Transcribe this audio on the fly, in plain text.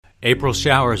April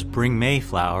showers bring May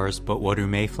flowers, but what do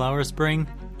May flowers bring?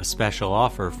 A special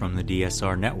offer from the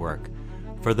DSR network.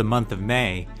 For the month of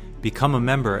May, become a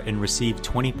member and receive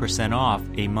 20% off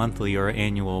a monthly or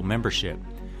annual membership.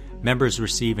 Members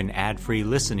receive an ad-free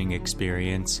listening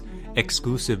experience,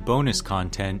 exclusive bonus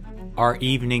content, our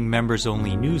evening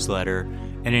members-only newsletter,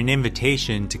 and an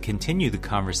invitation to continue the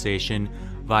conversation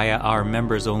via our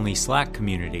members-only Slack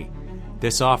community.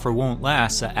 This offer won't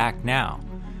last, so act now.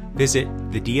 Visit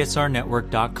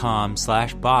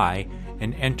thedsrnetwork.com/buy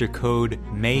and enter code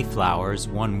MAYFLOWERS,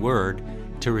 one word,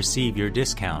 to receive your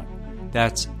discount.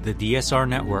 That's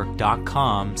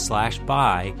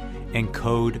thedsrnetwork.com/buy and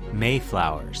code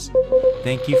MAYFLOWERS.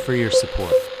 Thank you for your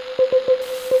support.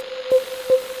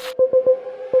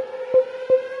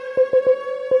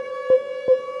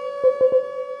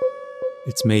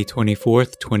 It's May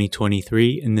 24th,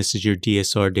 2023, and this is your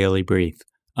DSR Daily Brief.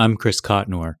 I'm Chris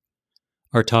Cotnor.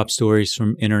 Our top stories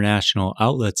from international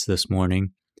outlets this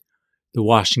morning. The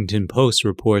Washington Post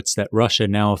reports that Russia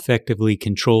now effectively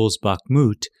controls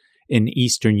Bakhmut in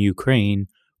eastern Ukraine,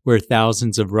 where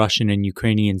thousands of Russian and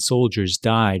Ukrainian soldiers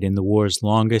died in the war's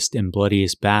longest and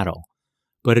bloodiest battle.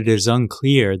 But it is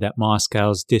unclear that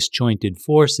Moscow's disjointed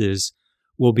forces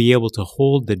will be able to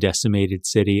hold the decimated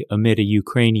city amid a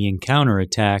Ukrainian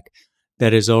counterattack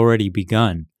that has already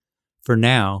begun. For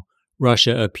now,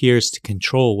 Russia appears to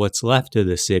control what's left of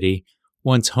the city,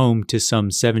 once home to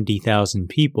some 70,000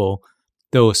 people,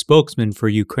 though a spokesman for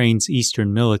Ukraine's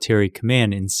Eastern Military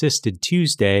Command insisted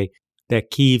Tuesday that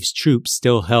Kyiv's troops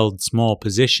still held small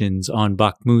positions on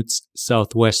Bakhmut's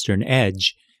southwestern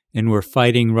edge and were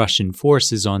fighting Russian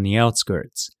forces on the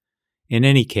outskirts. In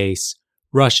any case,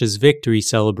 Russia's victory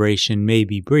celebration may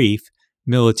be brief,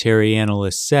 military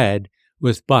analysts said,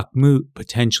 with Bakhmut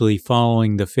potentially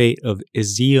following the fate of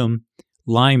Izium,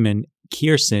 Lyman,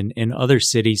 Kherson, and other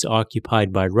cities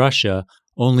occupied by Russia,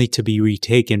 only to be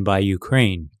retaken by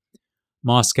Ukraine.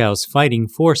 Moscow's fighting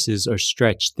forces are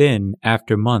stretched thin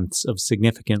after months of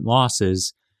significant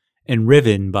losses and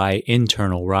riven by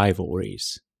internal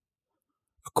rivalries.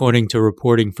 According to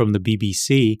reporting from the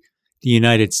BBC, the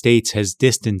United States has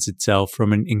distanced itself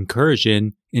from an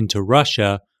incursion into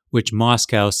Russia, which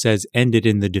Moscow says ended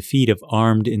in the defeat of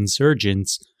armed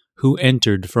insurgents who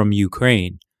entered from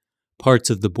Ukraine. Parts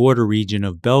of the border region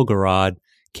of Belgorod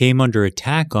came under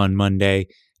attack on Monday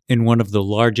in one of the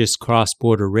largest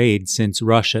cross-border raids since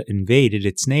Russia invaded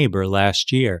its neighbor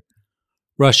last year.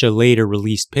 Russia later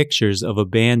released pictures of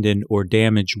abandoned or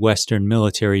damaged Western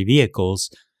military vehicles,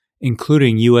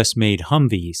 including U.S.-made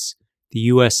Humvees. The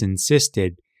U.S.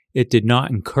 insisted it did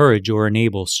not encourage or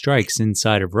enable strikes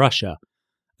inside of Russia.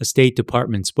 A State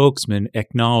Department spokesman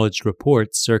acknowledged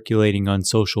reports circulating on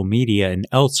social media and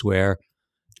elsewhere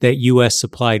that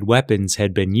U.S.-supplied weapons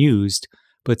had been used,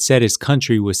 but said his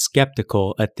country was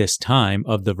skeptical at this time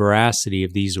of the veracity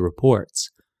of these reports.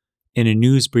 In a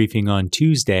news briefing on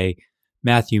Tuesday,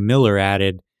 Matthew Miller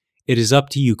added, "It is up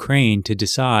to Ukraine to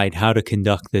decide how to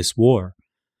conduct this war."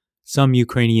 Some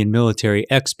Ukrainian military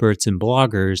experts and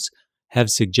bloggers have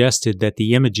suggested that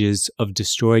the images of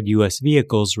destroyed U.S.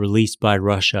 vehicles released by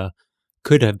Russia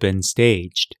could have been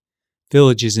staged.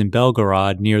 Villages in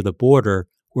Belgorod near the border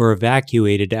were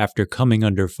evacuated after coming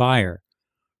under fire.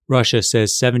 Russia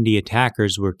says 70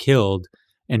 attackers were killed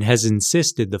and has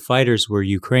insisted the fighters were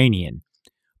Ukrainian.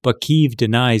 But Kyiv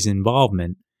denies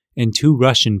involvement, and two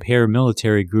Russian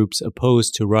paramilitary groups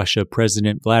opposed to Russia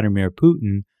President Vladimir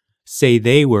Putin say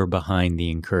they were behind the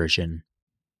incursion.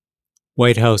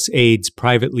 White House aides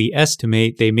privately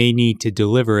estimate they may need to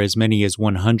deliver as many as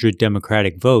 100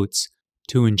 Democratic votes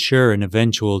to ensure an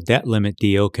eventual debt limit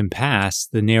deal can pass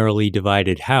the narrowly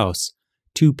divided House,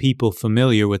 two people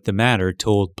familiar with the matter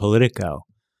told Politico.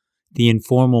 The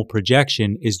informal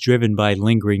projection is driven by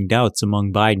lingering doubts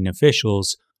among Biden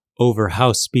officials over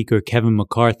House Speaker Kevin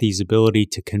McCarthy's ability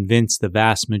to convince the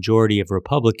vast majority of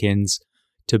Republicans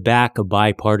to back a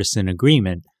bipartisan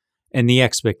agreement, and the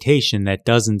expectation that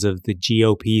dozens of the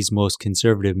GOP's most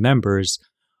conservative members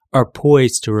are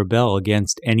poised to rebel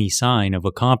against any sign of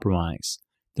a compromise.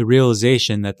 The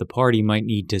realization that the party might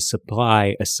need to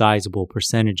supply a sizable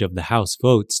percentage of the House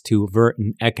votes to avert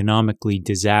an economically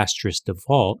disastrous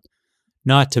default,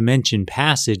 not to mention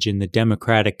passage in the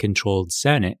Democratic-controlled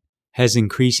Senate, has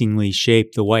increasingly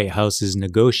shaped the White House's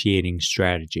negotiating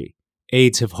strategy.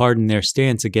 Aides have hardened their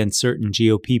stance against certain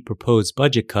GOP proposed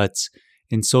budget cuts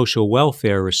and social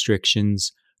welfare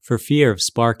restrictions for fear of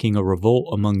sparking a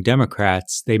revolt among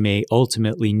Democrats they may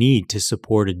ultimately need to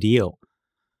support a deal.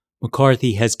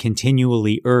 McCarthy has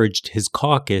continually urged his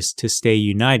caucus to stay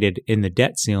united in the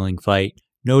debt ceiling fight,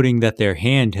 noting that their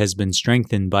hand has been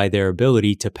strengthened by their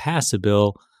ability to pass a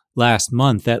bill last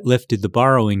month that lifted the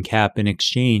borrowing cap in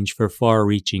exchange for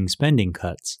far-reaching spending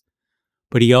cuts.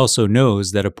 But he also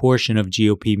knows that a portion of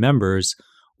GOP members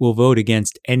will vote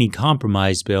against any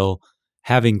compromise bill,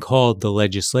 having called the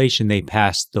legislation they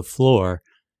passed the floor,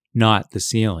 not the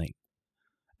ceiling.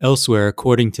 Elsewhere,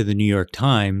 according to the New York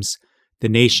Times, the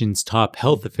nation's top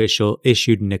health official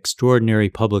issued an extraordinary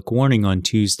public warning on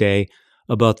Tuesday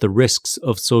about the risks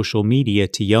of social media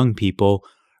to young people,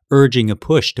 urging a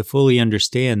push to fully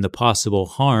understand the possible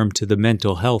harm to the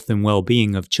mental health and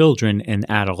well-being of children and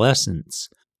adolescents.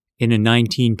 In a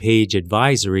 19-page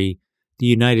advisory, the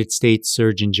United States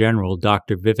Surgeon General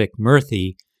Dr. Vivek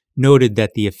Murthy noted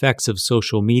that the effects of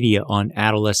social media on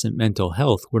adolescent mental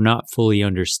health were not fully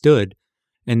understood,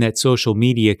 and that social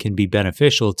media can be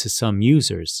beneficial to some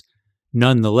users.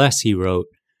 Nonetheless, he wrote,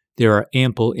 there are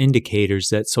ample indicators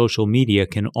that social media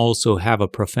can also have a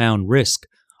profound risk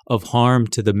of harm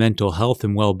to the mental health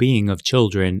and well-being of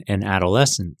children and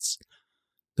adolescents.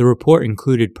 The report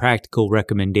included practical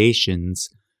recommendations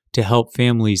to help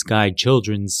families guide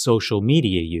children's social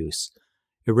media use.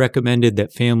 It recommended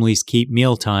that families keep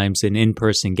mealtimes and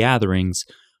in-person gatherings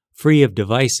free of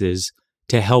devices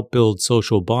to help build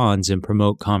social bonds and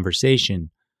promote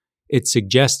conversation. It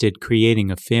suggested creating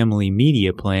a family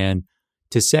media plan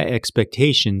to set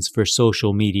expectations for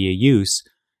social media use,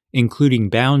 including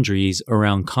boundaries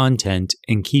around content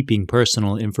and keeping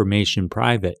personal information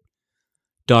private.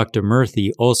 Dr.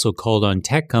 Murthy also called on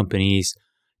tech companies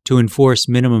to enforce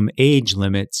minimum age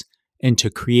limits and to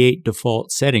create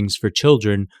default settings for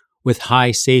children with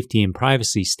high safety and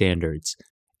privacy standards,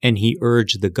 and he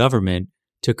urged the government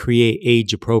to create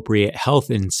age-appropriate health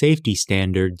and safety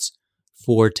standards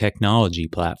for technology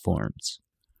platforms.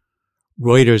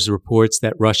 Reuters reports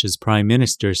that Russia's prime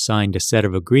minister signed a set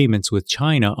of agreements with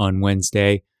China on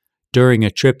Wednesday during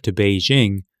a trip to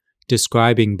Beijing,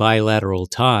 describing bilateral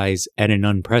ties at an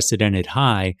unprecedented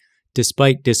high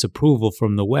despite disapproval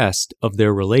from the West of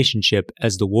their relationship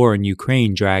as the war in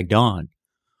Ukraine dragged on.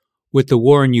 With the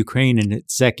war in Ukraine in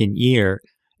its second year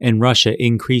and Russia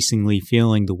increasingly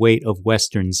feeling the weight of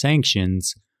Western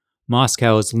sanctions,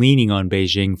 Moscow is leaning on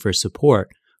Beijing for support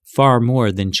far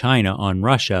more than China on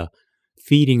Russia,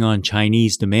 feeding on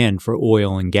Chinese demand for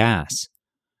oil and gas.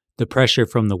 The pressure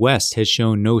from the West has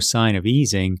shown no sign of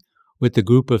easing, with the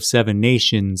Group of Seven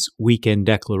Nations weekend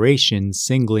declaration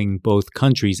singling both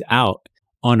countries out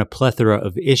on a plethora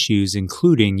of issues,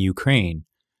 including Ukraine.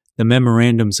 The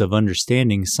memorandums of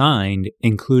understanding signed,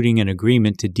 including an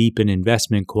agreement to deepen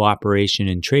investment cooperation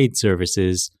in trade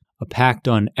services, a pact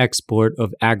on export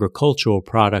of agricultural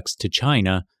products to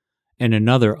China, and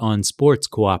another on sports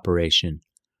cooperation.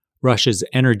 Russia's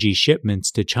energy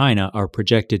shipments to China are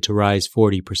projected to rise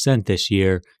 40% this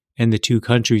year, and the two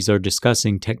countries are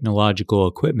discussing technological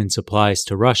equipment supplies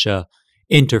to Russia,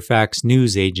 Interfax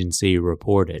news agency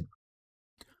reported.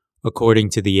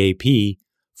 According to the AP,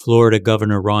 Florida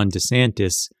Governor Ron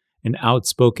DeSantis, an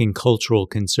outspoken cultural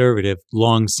conservative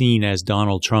long seen as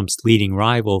Donald Trump's leading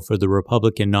rival for the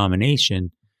Republican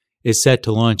nomination, is set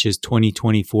to launch his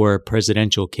 2024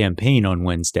 presidential campaign on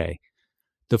Wednesday.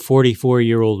 The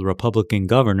 44-year-old Republican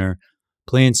governor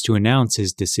plans to announce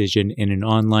his decision in an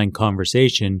online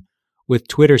conversation with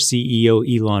Twitter CEO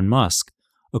Elon Musk,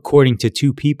 according to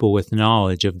two people with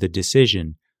knowledge of the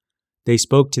decision. They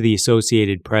spoke to the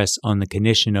Associated Press on the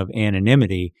condition of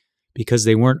anonymity because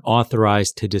they weren't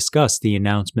authorized to discuss the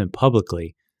announcement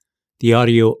publicly. The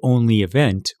audio-only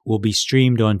event will be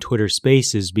streamed on Twitter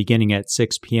Spaces beginning at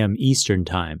 6 p.m. Eastern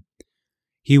Time.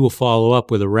 He will follow up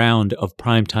with a round of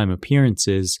primetime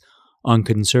appearances on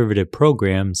conservative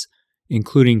programs,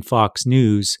 including Fox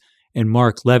News and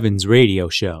Mark Levin's radio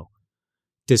show.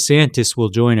 DeSantis will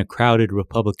join a crowded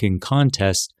Republican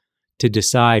contest to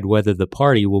decide whether the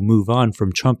party will move on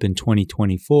from Trump in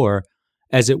 2024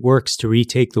 as it works to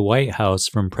retake the White House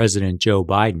from President Joe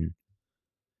Biden.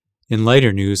 In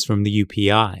lighter news from the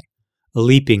UPI, a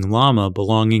leaping llama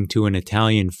belonging to an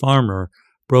Italian farmer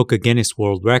broke a Guinness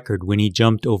World Record when he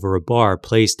jumped over a bar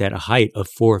placed at a height of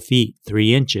 4 feet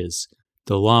 3 inches.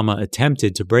 The llama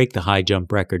attempted to break the high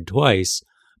jump record twice,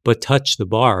 but touched the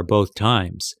bar both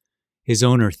times. His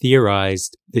owner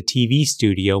theorized the TV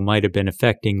studio might have been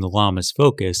affecting the llama's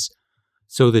focus,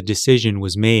 so the decision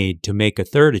was made to make a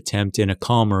third attempt in a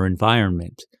calmer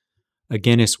environment. A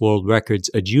Guinness World Records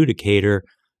adjudicator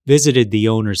visited the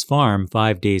owner's farm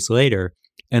 5 days later,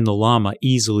 and the llama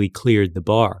easily cleared the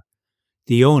bar.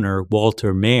 The owner,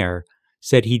 Walter Mayer,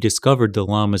 said he discovered the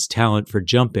llama's talent for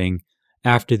jumping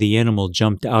after the animal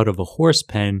jumped out of a horse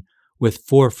pen with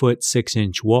 4-foot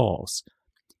 6-inch walls.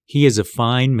 He is a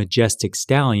fine, majestic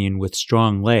stallion with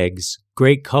strong legs,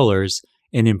 great colors,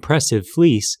 an impressive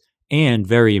fleece, and,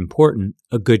 very important,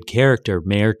 a good character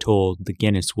Mayer told the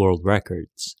Guinness World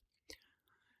Records.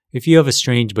 If you have a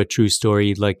strange but true story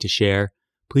you'd like to share,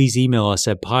 please email us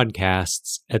at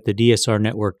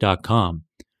podcasts@thedsrnetwork.com.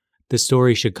 The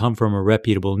story should come from a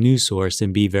reputable news source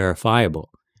and be verifiable.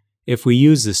 If we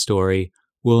use the story,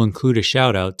 we'll include a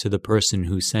shout-out to the person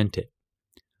who sent it.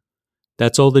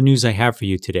 That's all the news I have for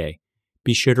you today.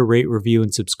 Be sure to rate, review,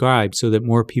 and subscribe so that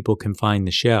more people can find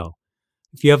the show.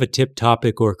 If you have a tip,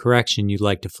 topic, or correction you'd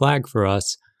like to flag for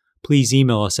us, please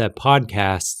email us at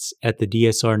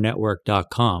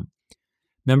podcasts@thedsrnetwork.com.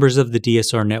 Members of the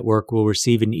DSR Network will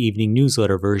receive an evening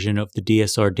newsletter version of the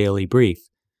DSR Daily Brief.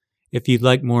 If you'd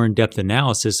like more in-depth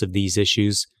analysis of these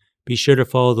issues, be sure to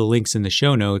follow the links in the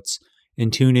show notes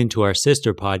and tune into our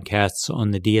sister podcasts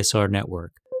on the DSR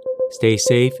Network. Stay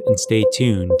safe and stay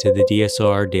tuned to the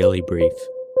DSR Daily Brief.